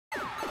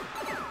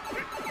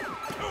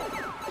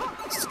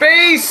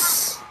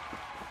space!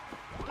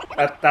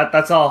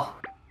 That's all.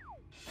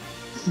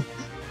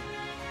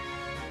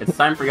 It's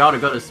time for y'all to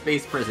go to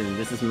space prison.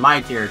 This is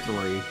my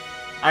territory.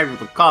 I rule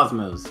the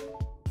cosmos.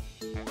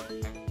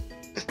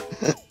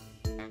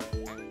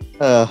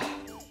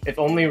 If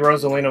only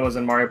Rosalina was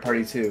in Mario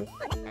Party 2.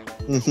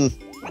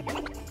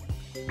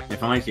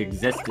 If only she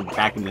existed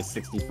back in the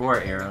 64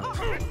 era.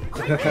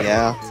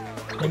 Yeah.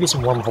 Maybe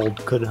some wormholes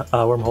could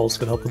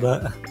help with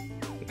that.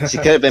 She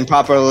could have been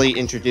properly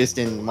introduced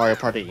in Mario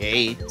Party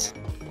 8.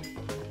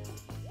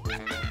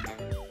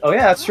 Oh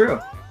yeah, that's true.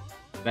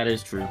 That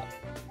is true.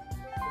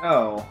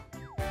 Oh.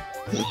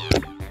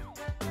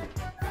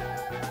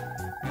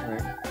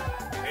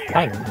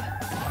 Bang.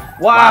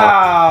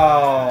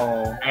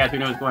 Wow! I guess we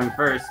know who's going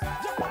first.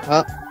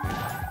 Huh?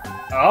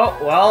 Oh,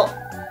 well.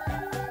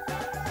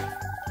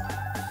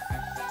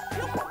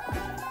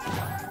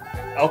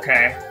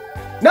 Okay.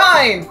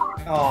 9!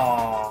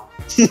 Aww.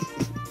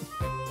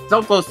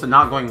 So close to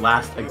not going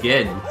last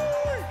again.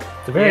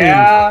 It's a very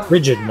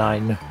rigid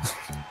 9.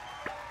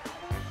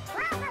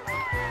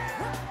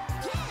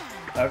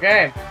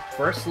 Okay.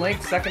 First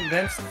Link, second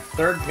Vince,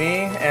 third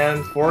me,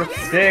 and fourth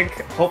Stig.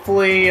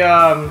 Hopefully, you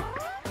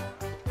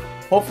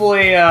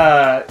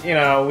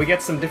know, we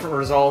get some different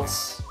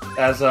results,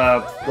 as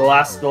the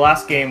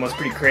last game was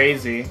pretty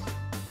crazy.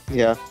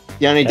 Yeah.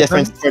 The only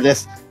difference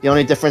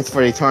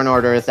for the turn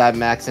order is that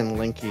Max and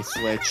Linky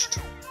switched.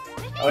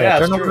 Oh yeah,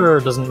 turn order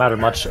doesn't matter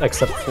much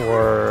except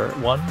for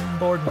one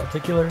board in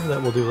particular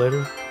that we'll do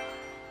later.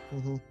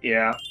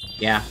 Yeah.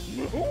 Yeah.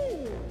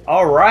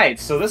 Alright,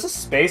 so this is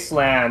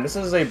Spaceland. This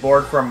is a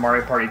board from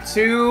Mario Party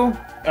 2.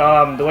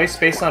 The way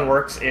Spaceland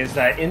works is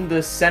that in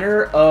the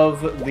center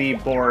of the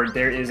board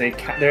there is a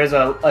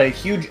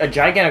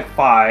gigantic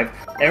 5.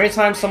 Every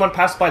time someone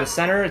passes by the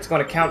center, it's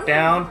going to count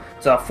down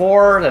to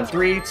 4, then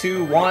 3,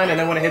 2, 1, and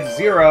then when it hits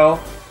 0,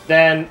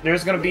 then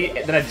there's going to be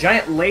a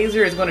giant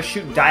laser is going to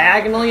shoot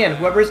diagonally, and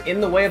whoever's in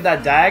the way of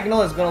that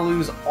diagonal is going to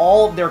lose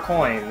all of their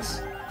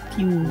coins.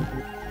 Pew.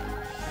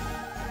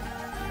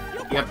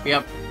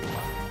 Yep.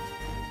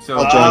 So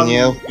I'll join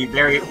you. Be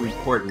very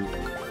important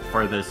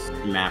for this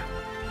map.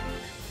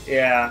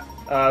 Yeah.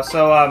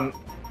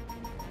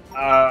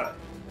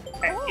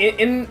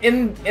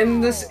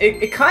 In this,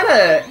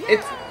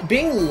 it's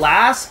being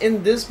last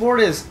in this board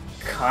is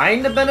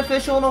kind of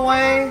beneficial in a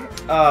way,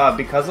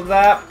 because of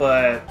that.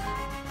 But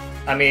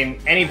I mean,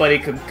 anybody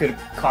could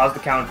cause the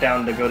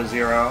countdown to go to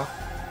 0.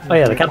 Oh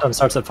yeah, the countdown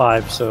starts at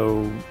 5,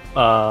 so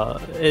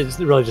it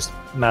really just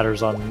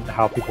matters on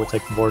how people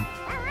take the board,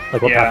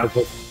 like what path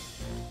they take.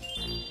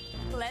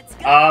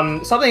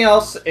 Something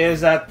else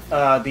is that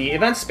the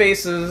event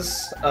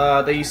spaces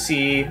that you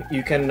see,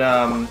 you can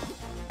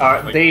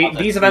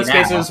these event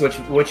spaces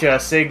which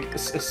Sig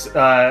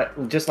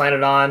just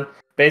landed on.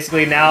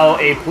 Basically, now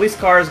a police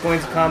car is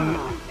going to come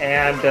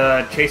and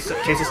chase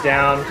us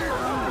down,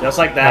 just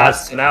like that.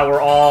 Nice. So now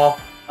we're all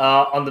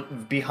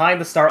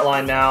behind the start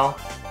line now.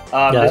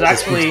 There's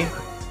actually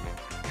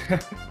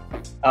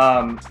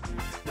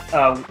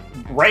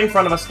right in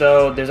front of us,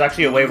 though, there's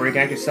actually a way where you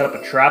can actually set up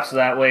a trap, so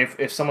that way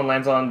if someone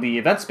lands on the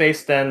event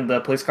space, then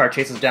the police car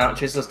chases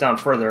us down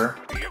further.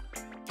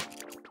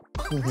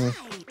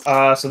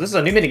 So this is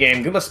a new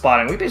minigame, Goomba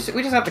spotting. We just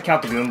have to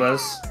count the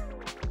Goombas.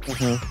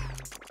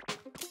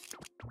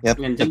 Yep.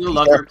 Nintendo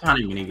loves their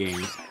counting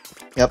minigames.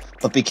 Yep,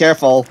 but be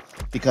careful,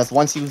 because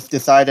once you've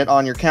decided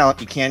on your count,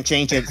 you can't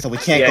change it, so we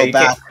can't go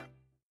back.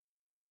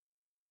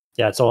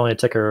 Yeah, it's only a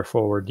ticker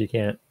forward, you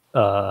can't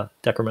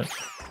decrement.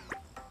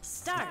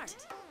 Start.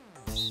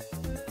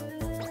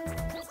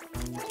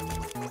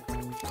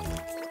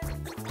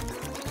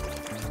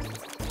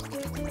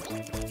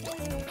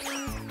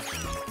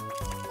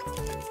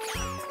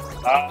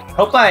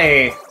 Hope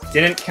I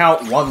didn't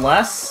count one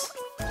less.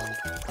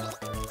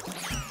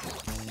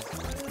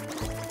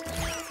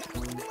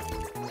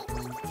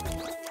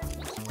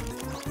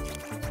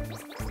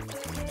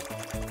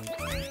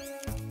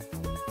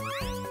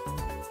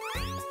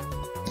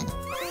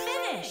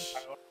 Finish.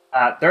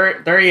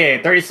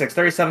 38, 36,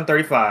 37,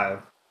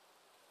 35.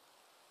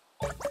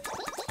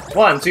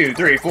 1, 2,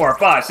 3, 4,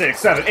 5, 6,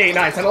 7, 8,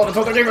 9, 10, 11,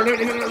 12, 13, 14.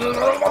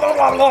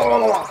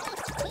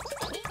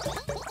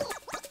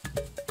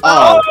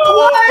 Oh,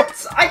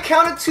 what? I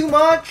counted too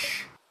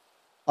much.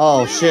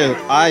 Oh shoot,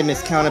 I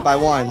miscounted by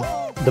 1.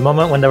 The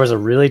moment when there was a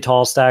really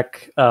tall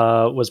stack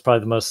was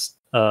probably the most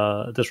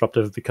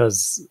disruptive,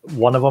 because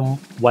one of them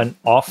went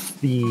off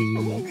the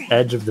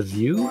edge of the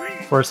view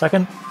for a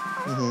second.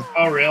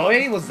 Oh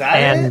really? Was that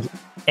it?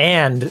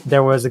 And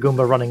there was a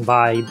Goomba running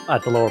by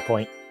at the lower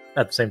point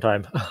at the same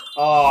time.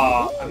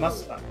 Oh, I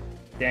must.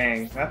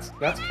 Dang, that's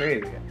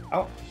crazy.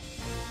 Oh.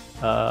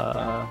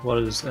 What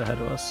is ahead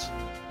of us?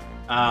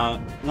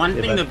 One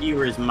thing the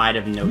viewers might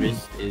have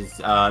noticed is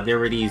there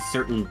were these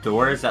certain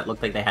doors that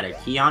looked like they had a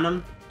key on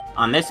them.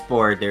 On this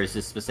board, there's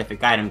this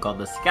specific item called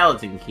the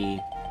skeleton key,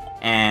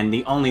 and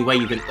the only way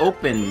you can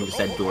open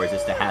said doors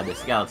is to have the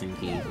skeleton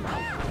key.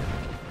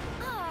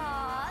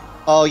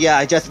 Oh yeah,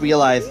 I just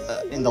realized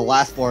in the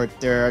last board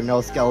there are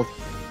no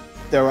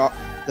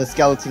the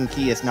skeleton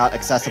key is not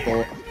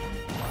accessible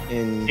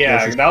in Yeah,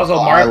 Yoshi's that was a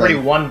Tropical Mario Party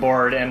Island. 1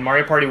 board, and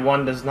Mario Party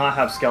 1 does not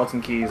have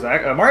skeleton keys.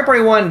 Mario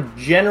Party 1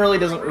 generally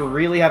doesn't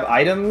really have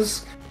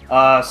items,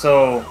 now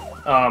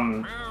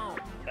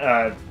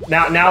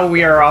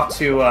we are off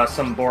to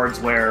some boards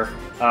where,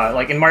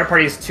 like in Mario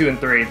Parties 2 and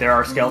 3, there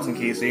are skeleton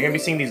keys, so you're going to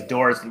be seeing these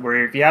doors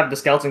where if you have the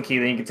skeleton key,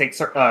 then you can take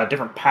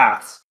different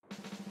paths.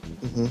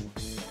 Mm-hmm.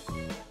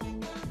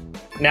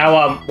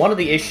 Now, one of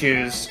the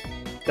issues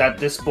that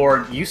this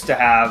board used to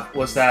have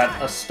was that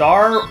a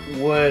star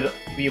would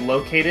be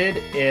located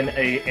in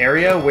an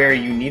area where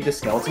you need the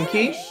skeleton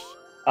key.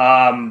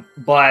 That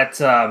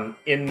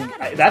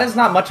is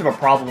not much of a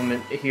problem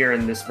here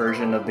in this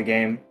version of the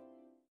game.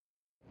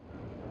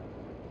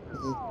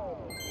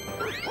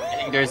 I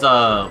think there's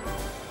a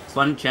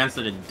slim chance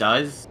that it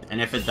does,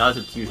 and if it does,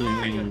 it's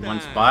usually in one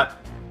spot.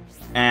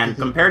 And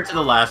compared to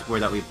the last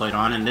board that we played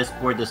on, in this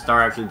board the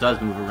star actually does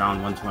move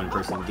around once one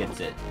person gets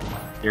it.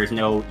 There's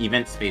no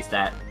event space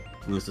that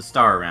moves the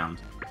star around.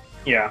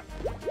 Yeah.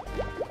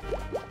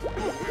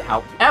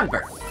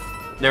 However,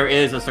 there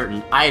is a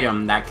certain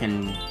item that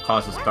can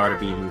cause the star to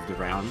be moved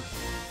around.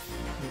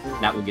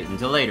 That we'll get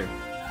into later.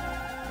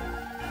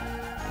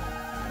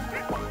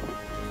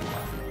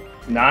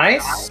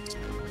 Nice.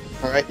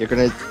 All right, you're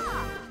gonna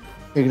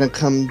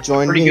come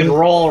join me. Pretty good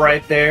roll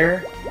right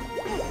there.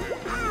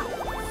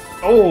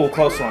 Oh,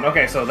 close one.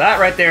 Okay, so that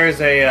right there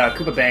is a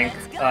Koopa Bank.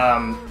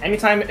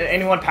 Anytime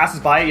anyone passes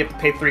by it, you have to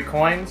pay 3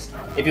 coins.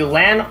 If you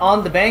land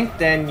on the bank,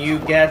 then you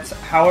get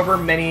however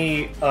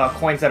many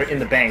coins that are in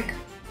the bank.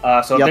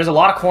 So if there's a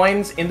lot of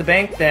coins in the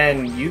bank,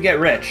 then you get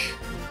rich.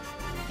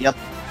 Yep.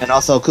 And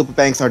also, Koopa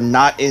Banks are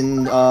not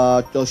in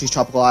Yoshi's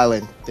Tropical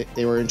Island.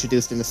 They were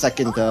introduced in the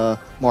second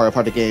Mario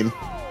Party game.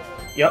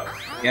 Yep.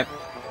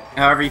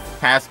 However, if you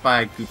pass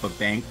by Koopa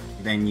Bank,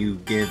 then you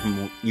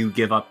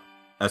give up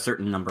a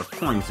certain number of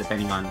coins,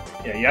 depending on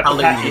you have how to,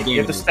 late in the game you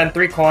have to it is. spend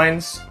 3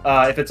 coins.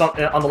 If it's on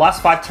the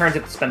last 5 turns,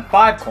 you have to spend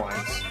 5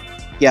 coins.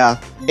 Yeah.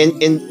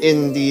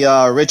 In the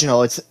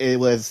original, it's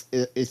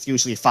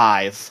usually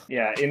 5.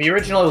 Yeah, in the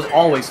original, it was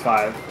always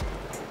 5.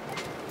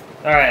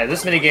 Alright,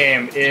 this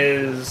minigame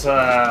is...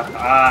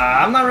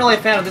 I'm not really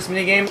a fan of this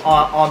minigame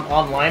on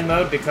online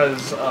mode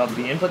because of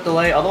the input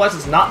delay. Otherwise,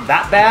 it's not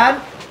that bad.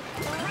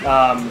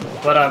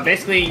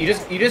 Basically, you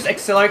just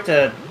accelerate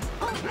to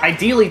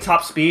ideally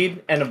top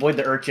speed and avoid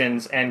the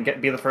urchins and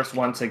be the first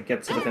one to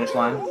get to the finish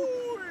line.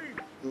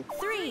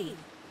 3,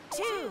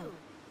 2,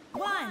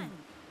 1,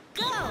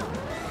 go!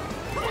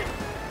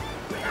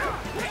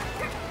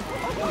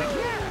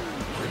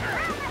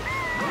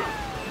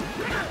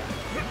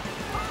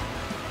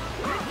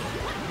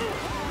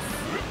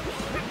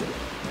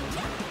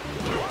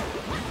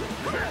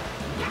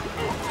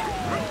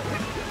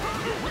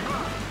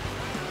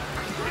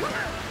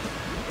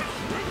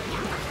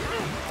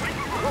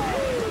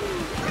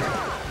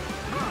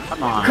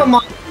 Come on. Come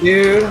on,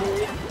 dude!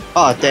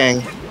 Oh,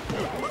 dang.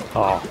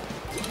 Oh,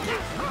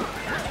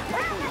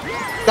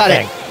 Got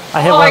dang. it.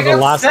 I hit Oh, one I of the got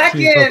last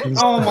few second! cookies.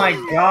 Oh my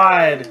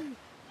god!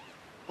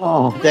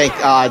 Oh, thank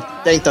God.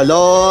 Thank the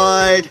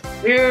Lord.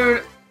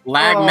 Dude!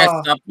 Lag Oh.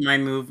 messed up my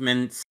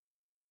movements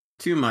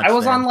too much. I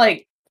was there. on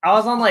like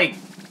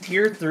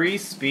tier 3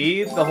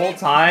 speed the whole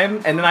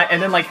time, and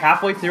then like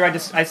halfway through I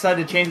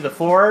decided to change to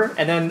 4,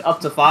 and then up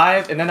to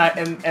 5, and then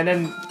and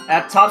then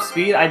at top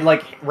speed I'd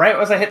like right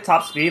as I hit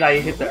top speed I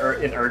hit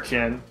an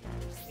urchin.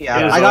 Yeah,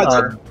 It was I got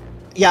hard.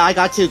 I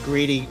got too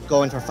greedy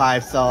going for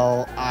 5,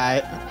 so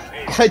I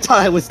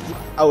thought I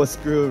was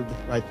screwed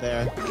right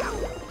there.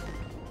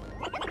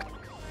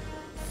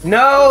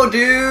 No,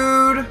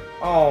 dude!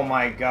 Oh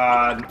my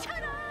god.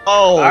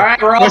 Oh, Alright,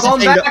 we're all here's the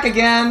going thing, back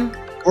again.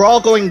 We're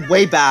all going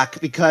way back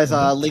because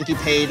Linky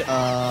paid.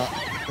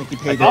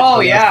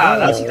 Oh yeah,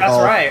 that's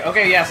Oh. right.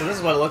 Okay, yeah, so this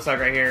is what it looks like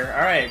right here.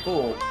 Alright,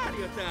 cool.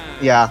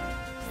 Yeah.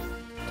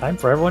 Time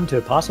for everyone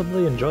to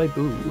possibly enjoy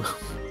Boo.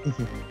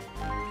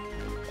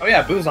 Oh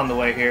yeah, Boo's on the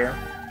way here.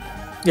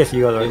 If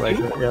you go the right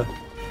way, yeah.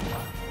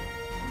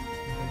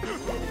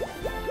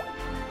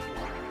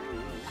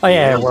 Oh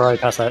yeah, we're already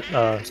past that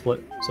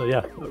split. So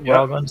yeah, we're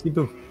all going to see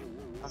Boo.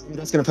 I'm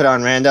just gonna put it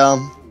on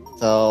random,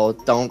 so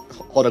don't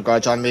hold a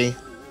grudge on me.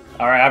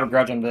 Alright, I have a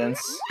grudge on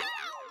Vince.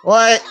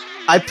 What?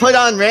 I put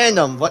on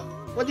random. What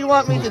do you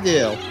want me to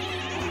do?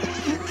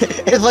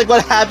 It's like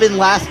what happened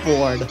last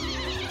board.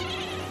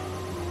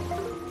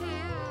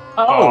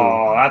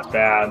 Oh, that's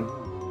bad.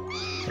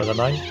 Was that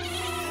 9?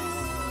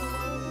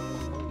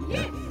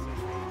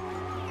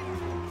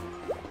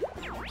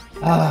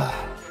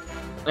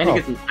 I need to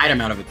get an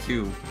item out of it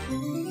too.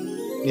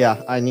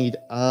 Yeah, I need.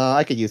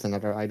 I could use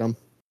another item.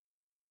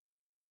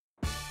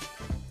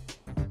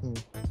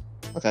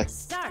 Okay.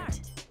 Start.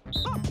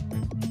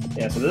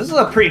 Yeah, so this is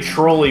a pretty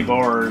trolly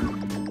board,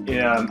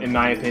 in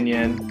my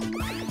opinion.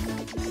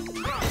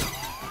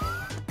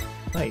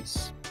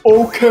 Nice.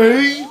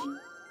 Okay.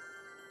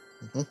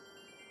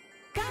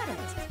 Got it.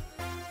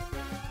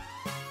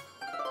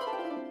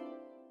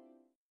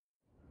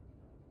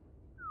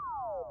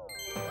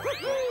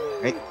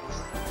 Right.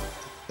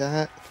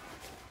 That.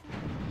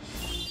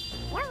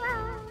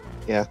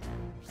 Yeah.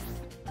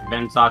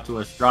 Ben's off to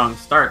a strong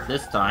start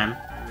this time.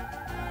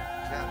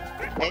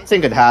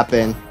 Anything could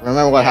happen.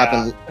 Remember what Yeah.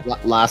 happened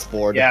last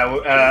board. Yeah,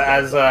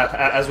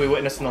 as we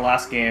witnessed in the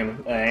last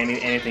game,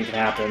 anything can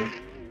happen.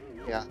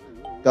 Yeah.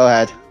 Go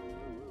ahead.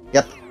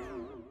 Yep.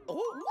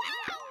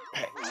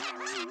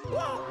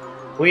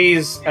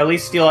 Please, at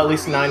least steal at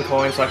least 9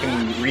 coins so I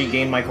can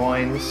regain my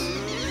coins.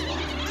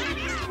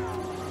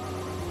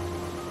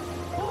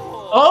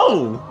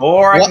 Oh!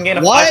 Or I can gain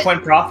a What?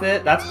 5-coin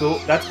profit. That's cool.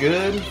 That's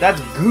good. That's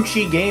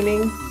Gucci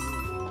gaming.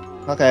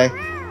 Okay.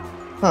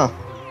 Huh.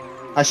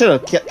 I should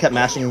have kept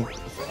mashing.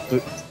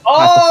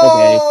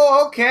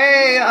 Oh,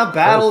 okay, a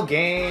battle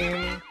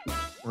game.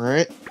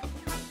 Alright.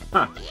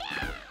 Huh.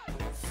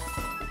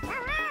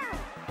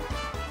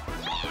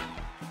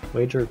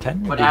 Wager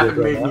 10. What would be happened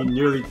good made right me now.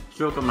 nearly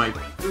choke on my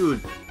food.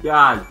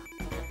 God.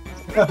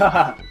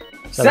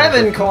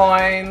 7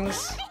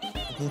 coins.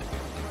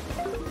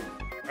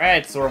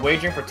 Alright, so we're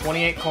wagering for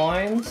 28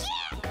 coins.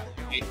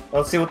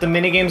 Let's see what the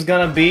minigame's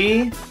gonna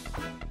be.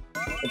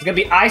 It's gonna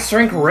be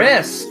Ice-Rink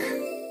Risk.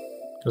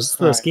 Was this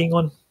the Alright. skiing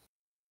one?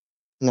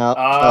 No.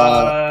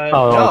 Oh,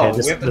 no, okay,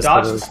 we have to this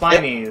dodge one the is-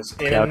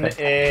 spinies Yeah,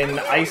 okay. in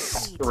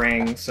Ice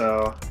Ring,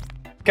 so...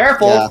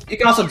 Careful! Yeah. You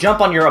can also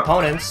jump on your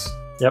opponents.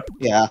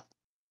 Yeah.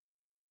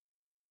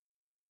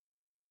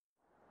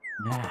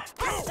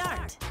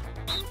 Start.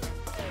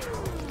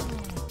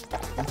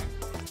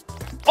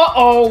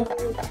 Uh-oh!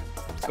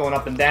 It's going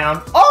up and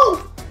down.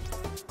 Oh!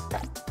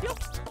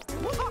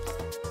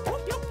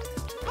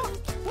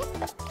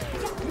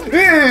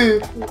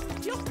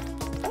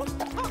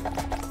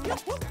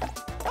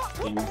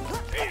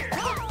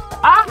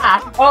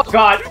 Ah! Oh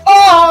god!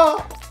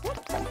 Oh!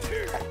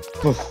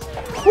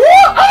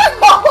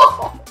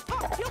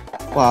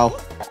 Wow.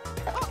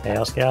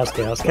 Chaos, chaos,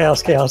 chaos,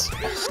 chaos, chaos.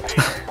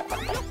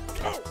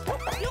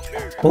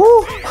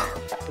 Ooh!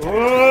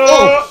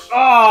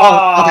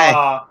 Oh! Okay.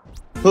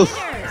 Oof.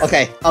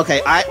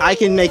 Okay. I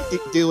can make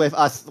do with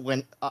us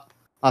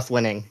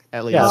winning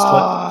at least. Yeah,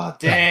 Oh,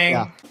 dang.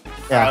 Yeah.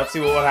 Alright, let's see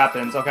what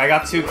happens. Okay, I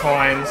got 2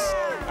 coins.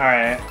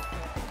 Alright.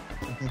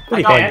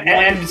 Pretty got fun. it.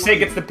 And Sig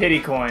gets the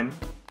pity coin.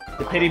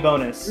 The pity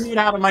bonus. Get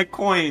out of my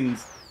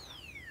coins.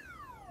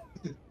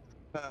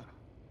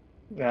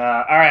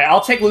 Alright, I'll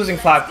take losing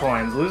 5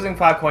 coins. Losing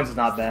 5 coins is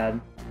not bad.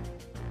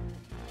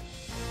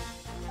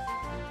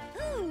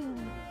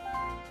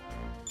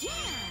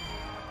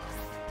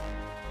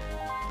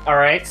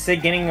 Alright,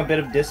 Sig gaining a bit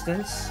of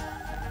distance.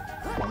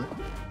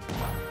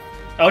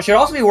 Oh, it should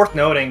also be worth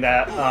noting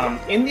that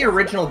in the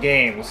original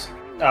games,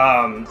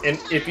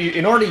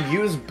 in order to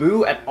use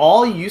Boo at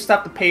all, you used to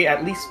have to pay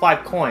at least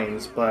 5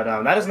 coins, but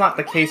that is not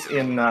the case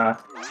in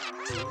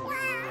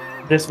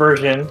this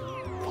version.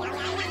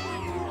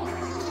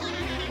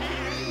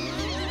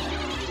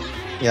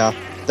 Yeah.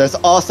 There's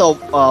also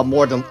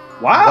more than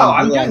Wow, one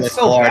I'm Boo on getting this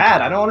so board.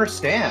 bad. I don't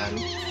understand.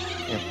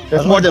 Yeah.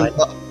 There's I more don't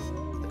than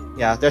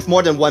yeah. There's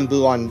more than one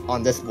Boo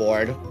on this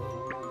board.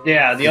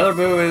 Yeah, the other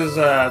Boo is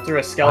through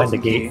a skeleton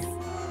Behind the gate. key.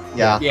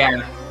 Yeah.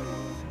 Yeah.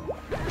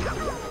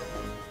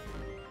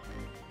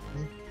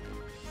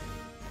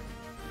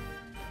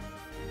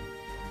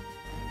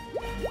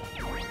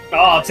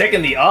 Oh,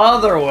 taking the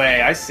other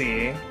way. I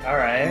see. All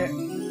right.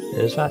 It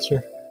is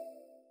faster.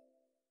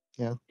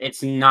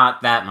 It's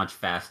not that much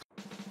faster.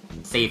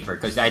 Safer,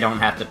 because I don't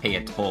have to pay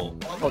a toll.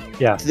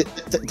 Yeah.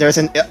 There's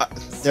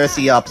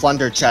the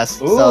plunder chest.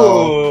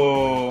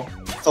 So Ooh.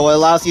 it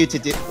allows you to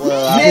do.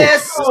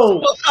 Miss.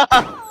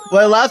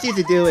 What it allows you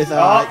to do is you're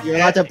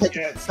allowed to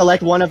yeah.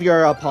 select one of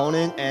your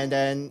opponent, and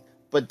then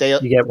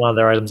You get one of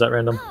their items at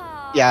random.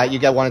 yeah, you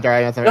get one of their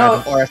items.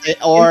 No.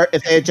 Or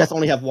if they just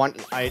only have one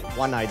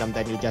item,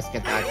 then you just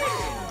get that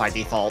by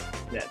default.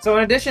 Yeah. So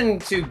in addition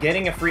to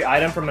getting a free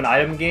item from an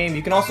item game,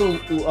 you can also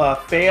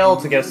fail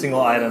to get a single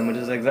item, which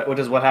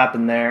is what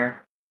happened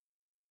there.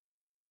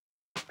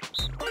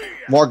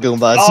 More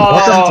Goombas. Oh,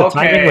 Welcome to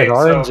timing with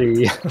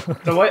okay,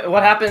 RNG. So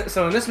what happened?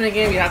 So in this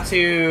minigame, you have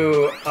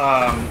to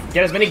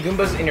get as many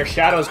Goombas in your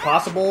shadow as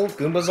possible.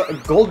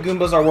 Gold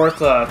Goombas are worth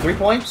 3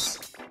 points.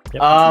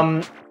 Yep.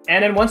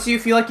 And then once you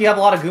feel like you have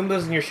a lot of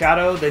Goombas in your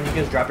shadow, then you can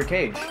just drop your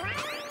cage.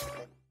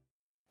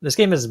 This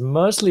game is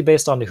mostly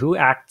based on who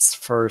acts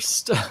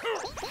first.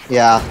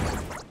 Yeah.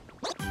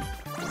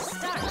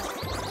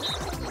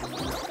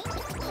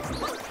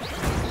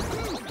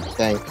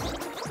 Dang.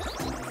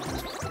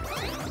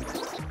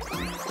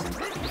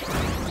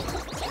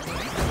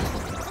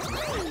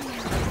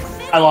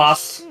 I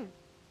lost.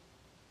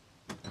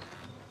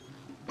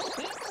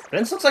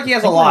 Vince looks like he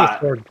has a I think I lot.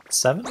 scored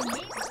 7?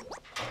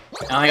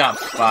 I only got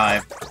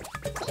 5.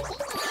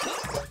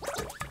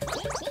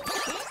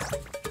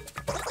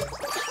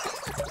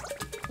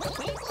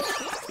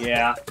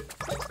 Yeah.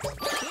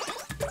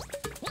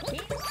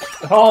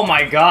 Oh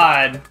my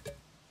god.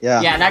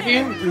 Yeah. Yeah, that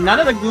game, none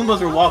of the Goombas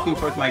were walking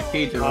towards my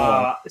cage at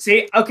all.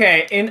 See,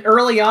 okay,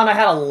 early on I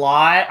had a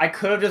lot. I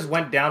could have just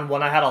went down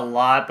when I had a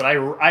lot, but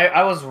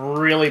I was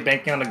really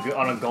banking on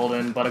a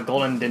golden, but a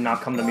golden did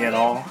not come to me at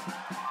all.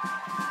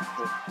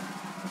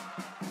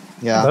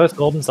 Yeah. Both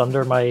Golden's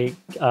under my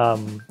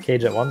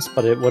cage at once,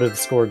 but it would have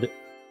scored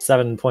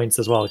 7 points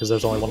as well because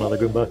there's only one other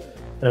Goomba,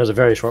 and it was a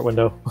very short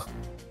window.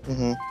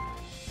 Mm-hmm.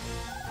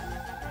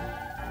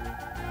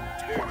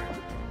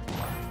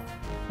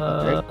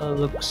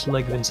 Looks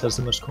like Vince has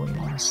the most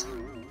coins.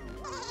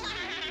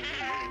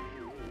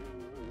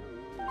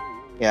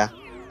 Yeah.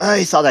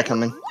 I saw that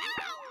coming.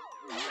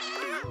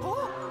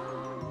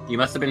 You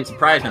must have been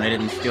surprised when I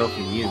didn't steal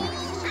from you.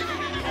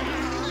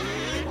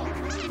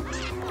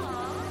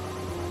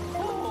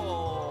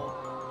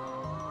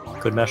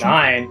 Good mesh.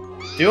 9.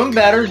 Doing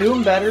better,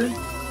 doing better.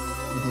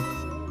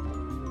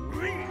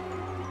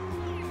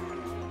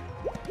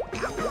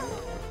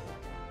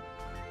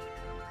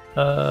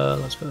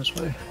 Let's go this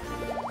way.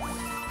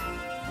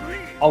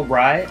 All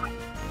right.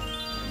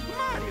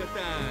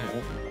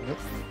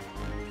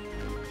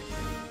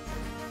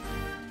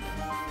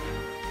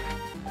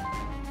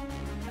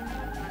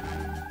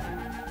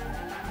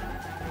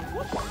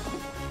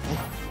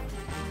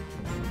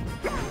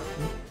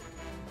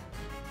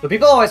 So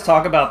people always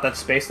talk about that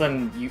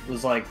Spaceland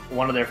was like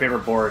one of their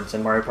favorite boards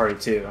in Mario Party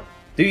 2.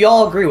 Do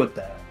y'all agree with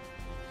that?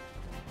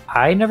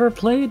 I never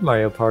played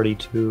Mario Party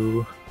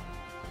 2.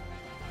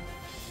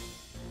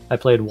 I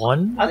played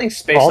 1. I think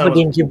Spaceland all the was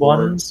a GameCube cool board.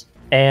 ones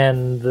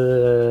and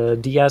the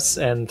DS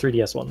and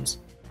 3DS ones.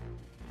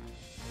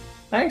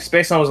 I think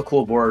Spaceland was a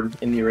cool board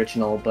in the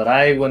original, but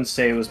I wouldn't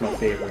say it was my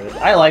favorite.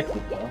 I liked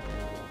it though.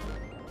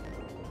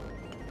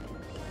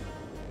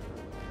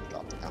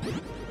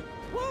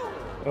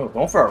 Oh,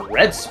 going for a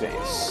red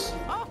space.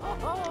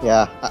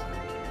 Yeah.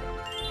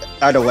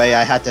 Either way,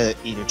 I had to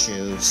either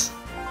choose.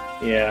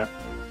 Yeah.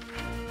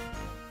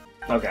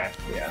 Okay,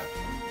 yeah.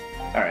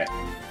 Alright.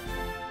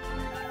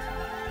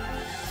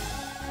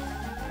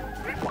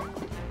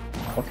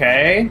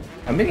 Okay.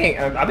 I've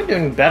been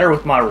doing better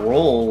with my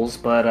rolls,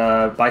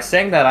 but by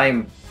saying that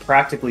I'm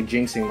practically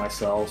jinxing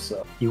myself,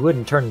 so. You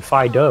wouldn't turn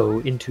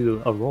Fido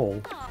into a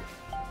roll.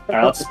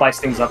 Alright, let's spice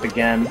things up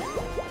again.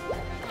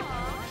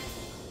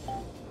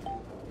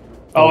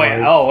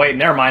 Oh wait,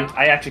 never mind.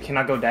 I actually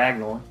cannot go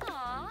diagonal.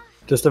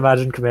 Just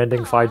imagine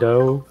commanding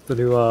Fido, the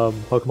new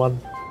Pokemon,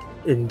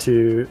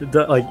 into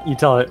the, like, you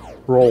tell it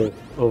roll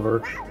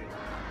over.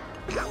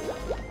 Yeah,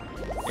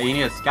 you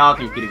need a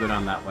skeleton key to go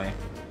down that way.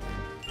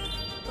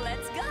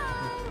 Let's go.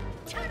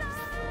 Ta-da!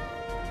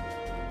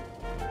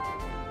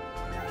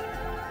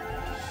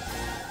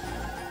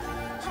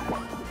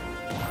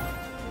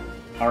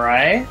 All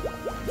right.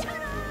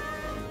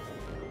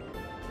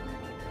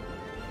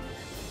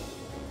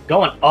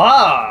 Going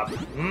up.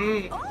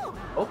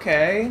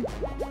 Okay.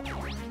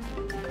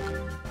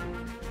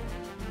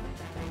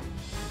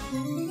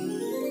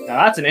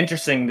 Now that's an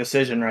interesting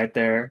decision right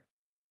there.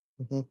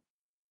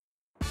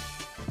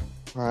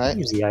 Alright.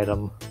 Easy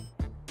item.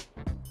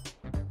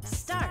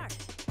 Start.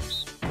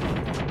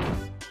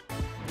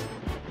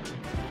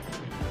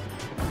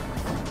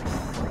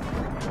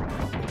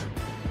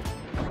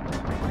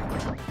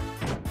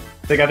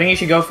 I think you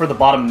should go for the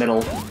bottom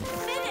middle.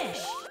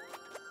 Finish.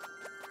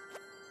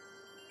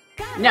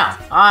 No,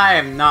 I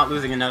am not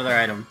losing another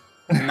item.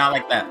 Not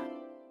like that.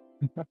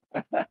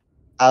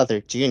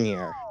 Other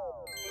Junior.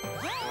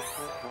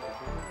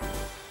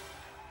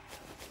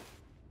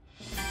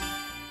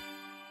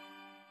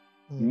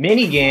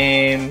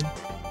 Minigame.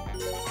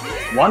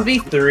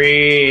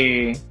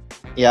 1v3.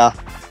 Yeah.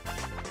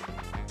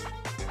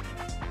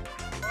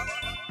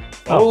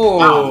 Oh,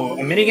 wow.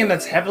 A minigame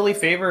that's heavily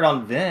favored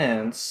on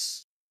Vince.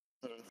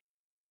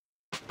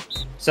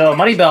 So,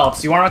 money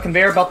belts. You want on a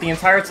conveyor belt the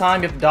entire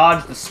time. You have to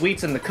dodge the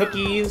sweets and the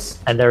cookies.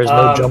 And there is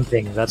no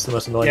jumping. That's the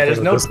most annoying Yeah,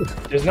 thing.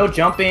 there's no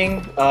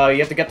jumping. You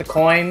have to get the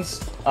coins.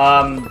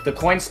 The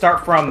coins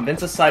start from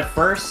Vince's side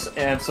first,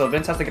 and so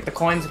Vince has to get the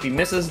coins. If he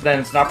misses, then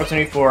it's an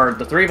opportunity for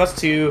the three of us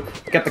to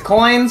get the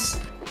coins.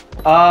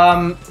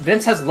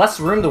 Vince has less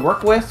room to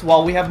work with,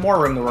 while we have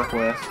more room to work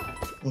with.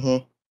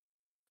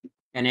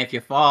 And if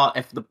you fall,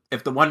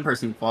 if the one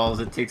person falls,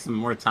 it takes them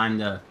more time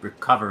to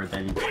recover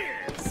than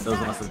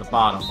those of us at the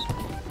bottom.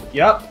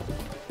 Yep.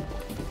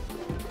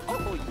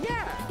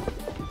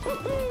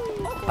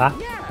 Ah.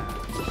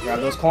 Grab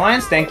those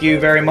coins. Thank you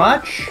very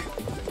much.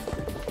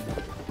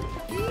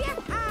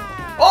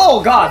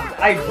 Oh God!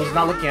 I was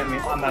not looking at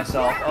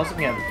myself. I was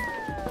looking at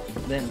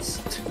Vince.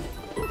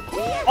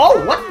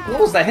 Oh, what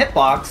was that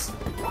hitbox?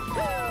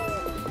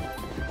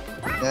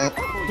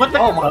 What the?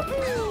 Oh my!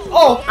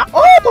 Oh!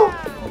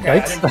 Oh! Okay, I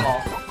Yikes. didn't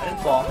fall. I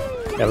didn't fall.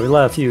 Yeah, we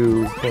let a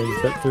few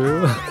things get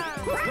through.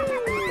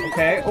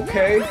 Okay,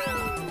 okay.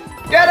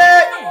 Get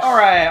it!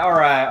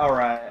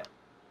 Alright.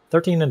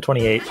 13 and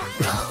 28.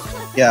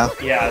 Yeah.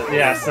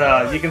 Yeah,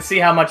 so you can see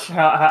how much this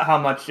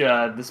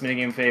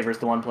minigame favors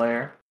the one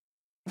player.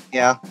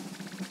 Yeah.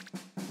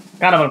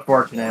 Kind of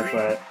unfortunate,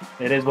 but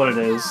it is what it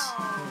is.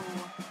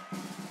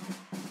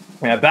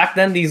 Yeah, back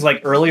then these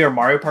like earlier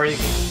Mario Party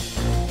games